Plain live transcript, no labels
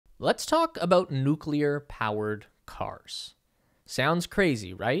Let's talk about nuclear-powered cars. Sounds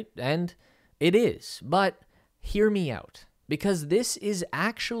crazy, right? And it is, but hear me out, because this is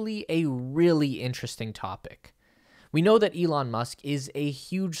actually a really interesting topic. We know that Elon Musk is a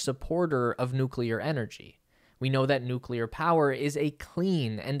huge supporter of nuclear energy. We know that nuclear power is a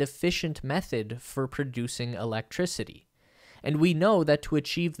clean and efficient method for producing electricity. And we know that to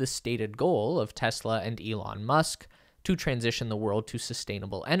achieve the stated goal of Tesla and Elon Musk to transition the world to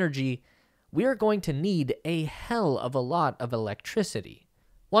sustainable energy, we are going to need a hell of a lot of electricity.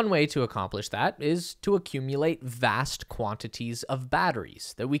 One way to accomplish that is to accumulate vast quantities of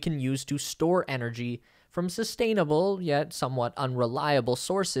batteries that we can use to store energy from sustainable yet somewhat unreliable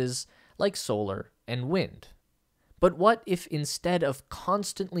sources like solar and wind. But what if instead of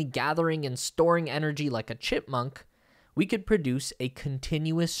constantly gathering and storing energy like a chipmunk, we could produce a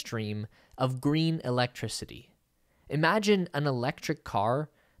continuous stream of green electricity? Imagine an electric car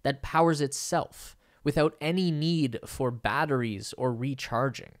that powers itself without any need for batteries or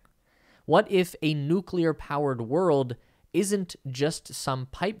recharging. What if a nuclear-powered world isn't just some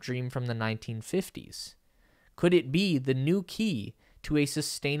pipe dream from the 1950s? Could it be the new key to a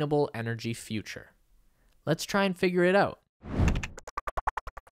sustainable energy future? Let's try and figure it out.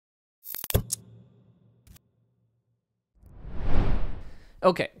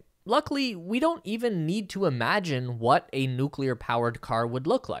 Okay, luckily, we don't even need to imagine what a nuclear-powered car would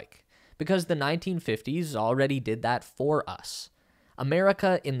look like, because the 1950s already did that for us.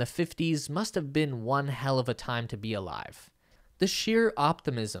 America in the 50s must have been one hell of a time to be alive. The sheer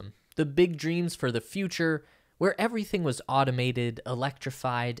optimism, the big dreams for the future, where everything was automated,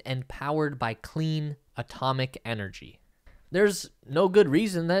 electrified, and powered by clean, atomic energy. There's no good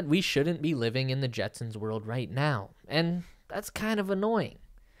reason that we shouldn't be living in the Jetsons world right now, and that's kind of annoying.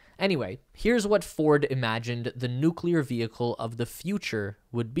 Anyway, here's what Ford imagined the nuclear vehicle of the future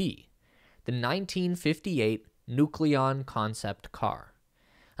would be: the 1958 Nucleon concept car.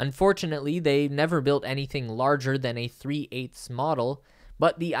 Unfortunately, they never built anything larger than a 3/8 model,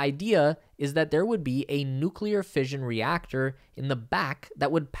 but the idea is that there would be a nuclear fission reactor in the back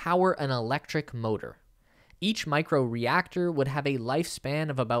that would power an electric motor. Each micro-reactor would have a lifespan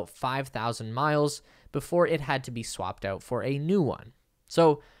of about 5,000 miles before it had to be swapped out for a new one.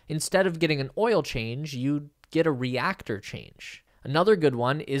 So instead of getting an oil change, you'd get a reactor change. Another good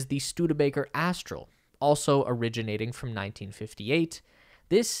one is the Studebaker Astral, also originating from 1958.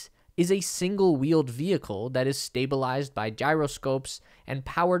 This is a single-wheeled vehicle that is stabilized by gyroscopes and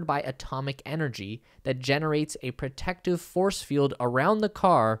powered by atomic energy that generates a protective force field around the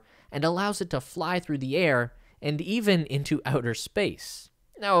car and allows it to fly through the air and even into outer space.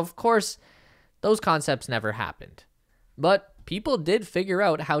 Now, of course, those concepts never happened, but people did figure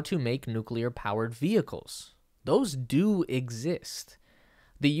out how to make nuclear-powered vehicles. Those do exist.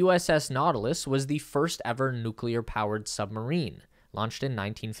 The USS Nautilus was the first ever nuclear-powered submarine, launched in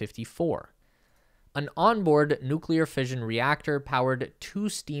 1954. An onboard nuclear fission reactor powered 2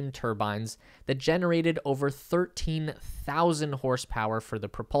 steam turbines that generated over 13,000 horsepower for the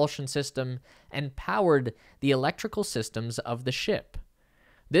propulsion system and powered the electrical systems of the ship.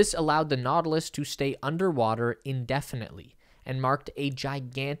 This allowed the Nautilus to stay underwater indefinitely and marked a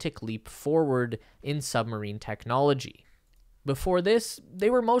gigantic leap forward in submarine technology. Before this, they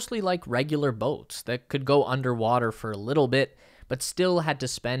were mostly like regular boats that could go underwater for a little bit, but still had to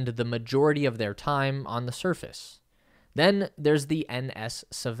spend the majority of their time on the surface. Then there's the NS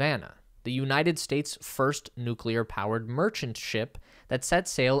Savannah, the United States' first nuclear-powered merchant ship that set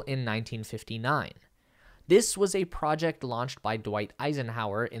sail in 1959. This was a project launched by Dwight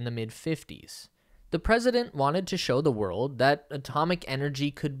Eisenhower in the mid-50s. The president wanted to show the world that atomic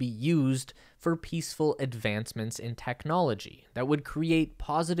energy could be used for peaceful advancements in technology that would create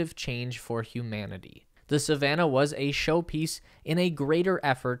positive change for humanity. The Savannah was a showpiece in a greater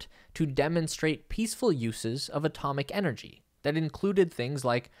effort to demonstrate peaceful uses of atomic energy that included things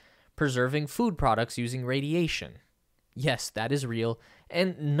like preserving food products using radiation. Yes, that is real,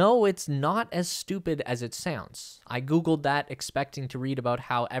 and no, it's not as stupid as it sounds. I googled that expecting to read about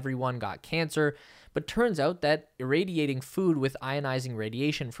how everyone got cancer, but turns out that irradiating food with ionizing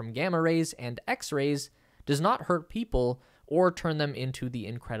radiation from gamma rays and X-rays does not hurt people or turn them into the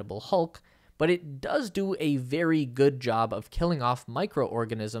Incredible Hulk, but it does do a very good job of killing off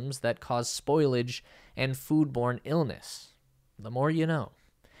microorganisms that cause spoilage and foodborne illness. The more you know.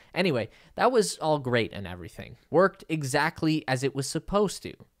 Anyway, that was all great and everything. Worked exactly as it was supposed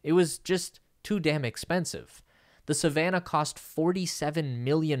to. It was just too damn expensive. The Savannah cost $47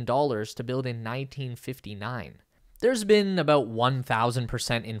 million to build in 1959. There's been about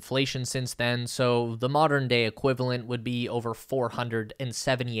 1,000% inflation since then, so the modern day equivalent would be over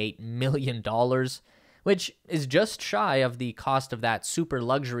 $478 million, which is just shy of the cost of that super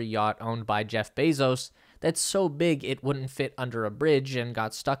luxury yacht owned by Jeff Bezos that's so big it wouldn't fit under a bridge and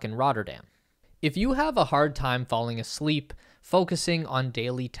got stuck in Rotterdam. If you have a hard time falling asleep, focusing on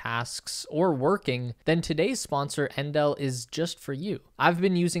daily tasks, or working, then today's sponsor, Endel, is just for you. I've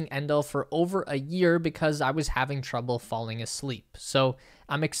been using Endel for over a year because I was having trouble falling asleep, so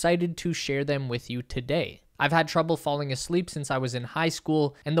I'm excited to share them with you today. I've had trouble falling asleep since I was in high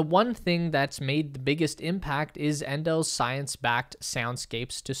school, and the one thing that's made the biggest impact is Endel's science-backed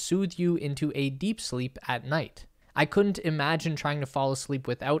soundscapes to soothe you into a deep sleep at night. I couldn't imagine trying to fall asleep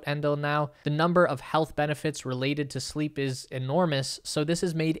without Endel now. The number of health benefits related to sleep is enormous, so this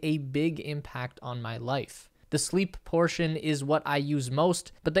has made a big impact on my life. The sleep portion is what I use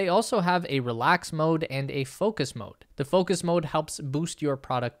most, but they also have a relax mode and a focus mode. The focus mode helps boost your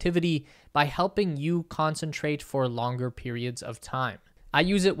productivity by helping you concentrate for longer periods of time. I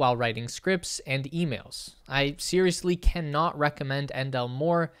use it while writing scripts and emails. I seriously cannot recommend Endel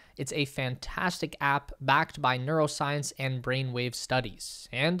more. It's a fantastic app backed by neuroscience and brainwave studies.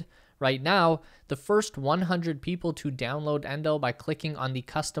 And right now, the first 100 people to download Endel by clicking on the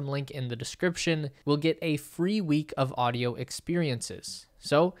custom link in the description will get a free week of audio experiences.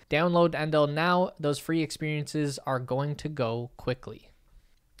 So download Endel now. Those free experiences are going to go quickly.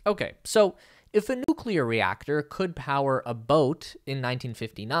 Okay, so if a nuclear reactor could power a boat in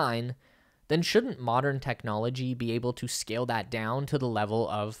 1959, then shouldn't modern technology be able to scale that down to the level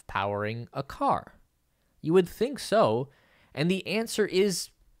of powering a car? You would think so, and the answer is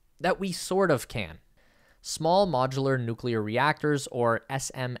that we sort of can. Small modular nuclear reactors, or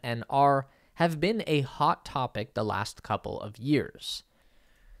SMNR, have been a hot topic the last couple of years.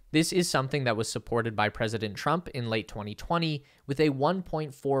 This is something that was supported by President Trump in late 2020 with a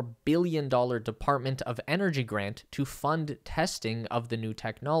 $1.4 billion Department of Energy grant to fund testing of the new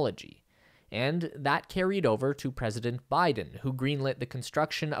technology. And that carried over to President Biden, who greenlit the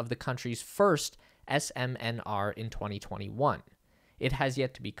construction of the country's first SMNR in 2021. It has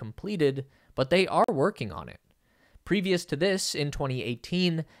yet to be completed, but they are working on it. Previous to this, in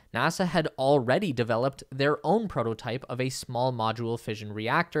 2018, NASA had already developed their own prototype of a small module fission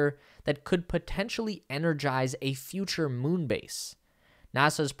reactor that could potentially energize a future moon base.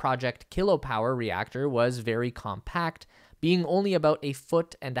 NASA's Project Kilopower reactor was very compact, being only about 1.5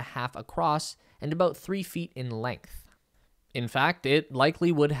 feet across and about 3 feet in length. In fact, it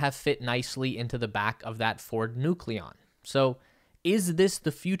likely would have fit nicely into the back of that Ford Nucleon. So, is this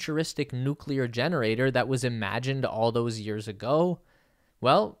the futuristic nuclear generator that was imagined all those years ago?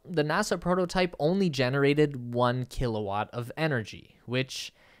 Well, the NASA prototype only generated 1 kilowatt of energy,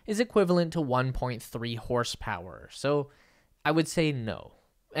 which is equivalent to 1.3 horsepower, so I would say no.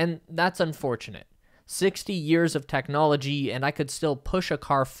 And that's unfortunate. 60 years of technology, and I could still push a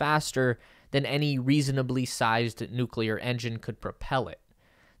car faster than any reasonably sized nuclear engine could propel it.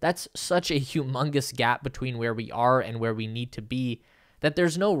 That's such a humongous gap between where we are and where we need to be that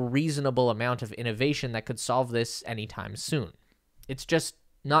there's no reasonable amount of innovation that could solve this anytime soon. It's just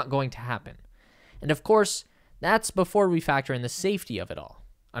not going to happen. And of course, that's before we factor in the safety of it all.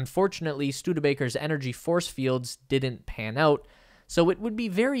 Unfortunately, Studebaker's energy force fields didn't pan out, so it would be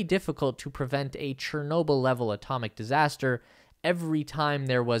very difficult to prevent a Chernobyl-level atomic disaster every time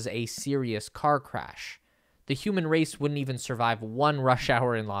there was a serious car crash. The human race wouldn't even survive one rush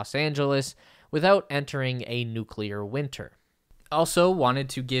hour in Los Angeles without entering a nuclear winter. Also wanted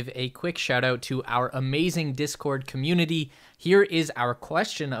to give a quick shout out to our amazing Discord community. Here is our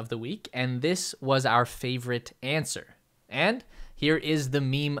question of the week, and this was our favorite answer. And here is the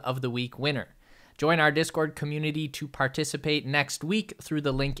meme of the week winner. Join our Discord community to participate next week through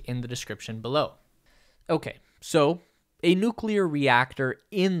the link in the description below. Okay, so a nuclear reactor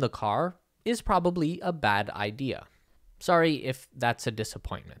in the car is probably a bad idea. Sorry if that's a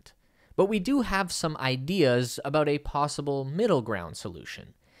disappointment. But we do have some ideas about a possible middle ground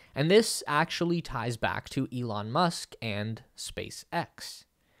solution, and this actually ties back to Elon Musk and SpaceX.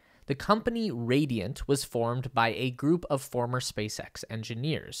 The company Radiant was formed by a group of former SpaceX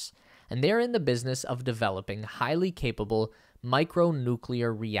engineers, and they're in the business of developing highly capable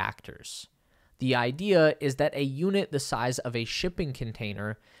micronuclear reactors. The idea is that a unit the size of a shipping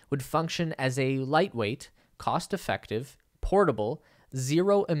container would function as a lightweight, cost-effective, portable,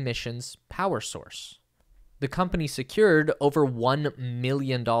 zero-emissions power source. The company secured over $1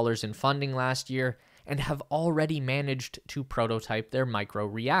 million in funding last year and have already managed to prototype their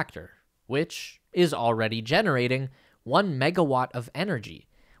microreactor, which is already generating 1 megawatt of energy,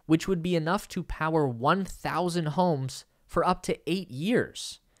 which would be enough to power 1,000 homes for up to 8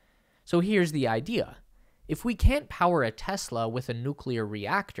 years. So here's the idea. If we can't power a Tesla with a nuclear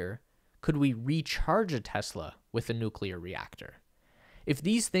reactor, could we recharge a Tesla with a nuclear reactor? If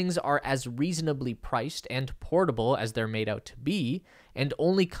these things are as reasonably priced and portable as they're made out to be, and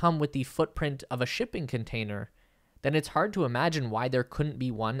only come with the footprint of a shipping container, then it's hard to imagine why there couldn't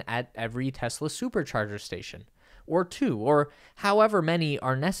be one at every Tesla Supercharger station, or 2, or however many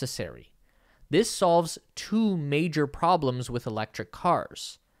are necessary. This solves 2 major problems with electric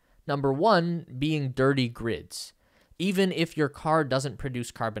cars. Number 1 being dirty grids. Even if your car doesn't produce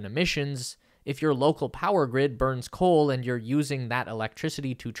carbon emissions, if your local power grid burns coal and you're using that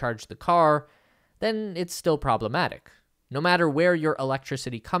electricity to charge the car, then it's still problematic. No matter where your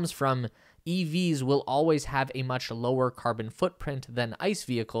electricity comes from, EVs will always have a much lower carbon footprint than ICE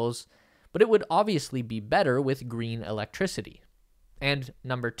vehicles, but it would obviously be better with green electricity. And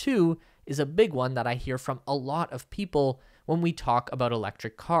number 2 is a big one that I hear from a lot of people when we talk about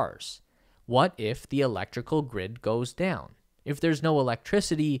electric cars. What if the electrical grid goes down? If there's no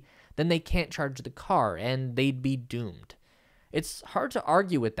electricity, then they can't charge the car and they'd be doomed. It's hard to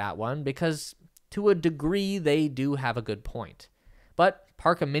argue with that one because to a degree they do have a good point. But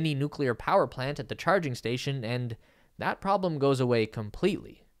park a mini nuclear power plant at the charging station and that problem goes away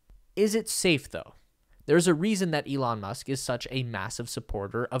completely. Is it safe though? There's a reason that Elon Musk is such a massive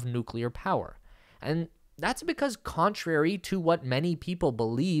supporter of nuclear power. And that's because contrary to what many people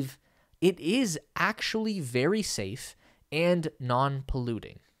believe, it is actually very safe and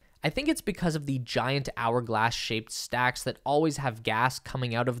non-polluting. I think it's because of the giant hourglass-shaped stacks that always have gas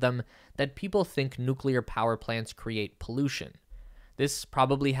coming out of them that people think nuclear power plants create pollution. This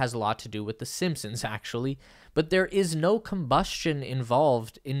probably has a lot to do with The Simpsons, actually, but there is no combustion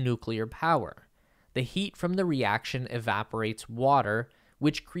involved in nuclear power. The heat from the reaction evaporates water,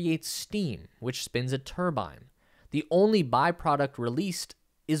 which creates steam, which spins a turbine. The only byproduct released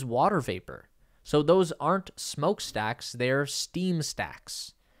is water vapor. So those aren't smokestacks, they're steam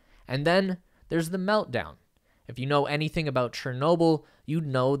stacks. And then there's the meltdown. If you know anything about Chernobyl, you'd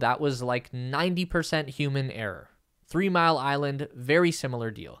know that was like 90% human error. 3 Mile Island, very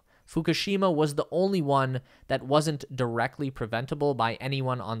similar deal. Fukushima was the only one that wasn't directly preventable by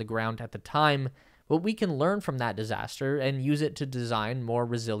anyone on the ground at the time, but we can learn from that disaster and use it to design more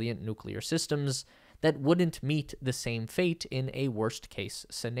resilient nuclear systems that wouldn't meet the same fate in a worst-case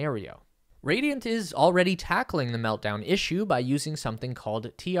scenario. Radiant is already tackling the meltdown issue by using something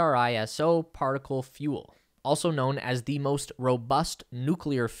called TRISO particle fuel, also known as the most robust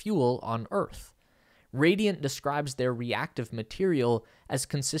nuclear fuel on Earth. Radiant describes their reactive material as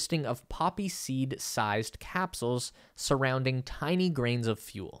consisting of poppy seed-sized capsules surrounding tiny grains of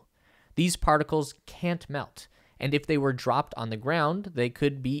fuel. These particles can't melt, and if they were dropped on the ground, they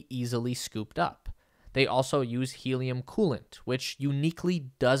could be easily scooped up. They also use helium coolant, which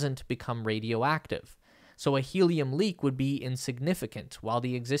uniquely doesn't become radioactive. So a helium leak would be insignificant, while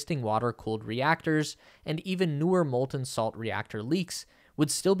the existing water-cooled reactors and even newer molten salt reactor leaks would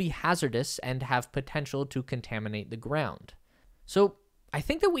still be hazardous and have potential to contaminate the ground. So I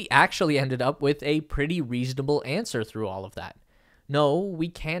think that we actually ended up with a pretty reasonable answer through all of that. No, we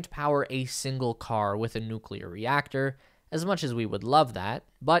can't power a single car with a nuclear reactor, as much as we would love that,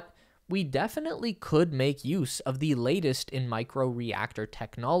 but we definitely could make use of the latest in microreactor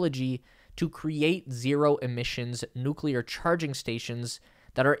technology to create zero-emissions nuclear charging stations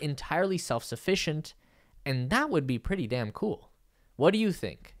that are entirely self-sufficient, and that would be pretty damn cool. What do you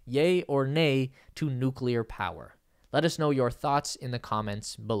think? Yay or nay to nuclear power? Let us know your thoughts in the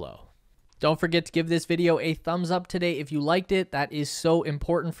comments below. Don't forget to give this video a thumbs up today if you liked it. That is so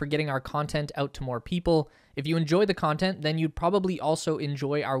important for getting our content out to more people. If you enjoy the content, then you'd probably also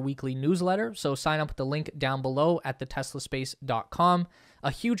enjoy our weekly newsletter, so sign up with the link down below at theteslaspace.com.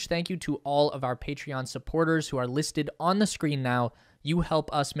 A huge thank you to all of our Patreon supporters who are listed on the screen now. You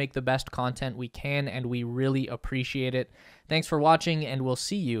help us make the best content we can, and we really appreciate it. Thanks for watching, and we'll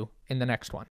see you in the next one.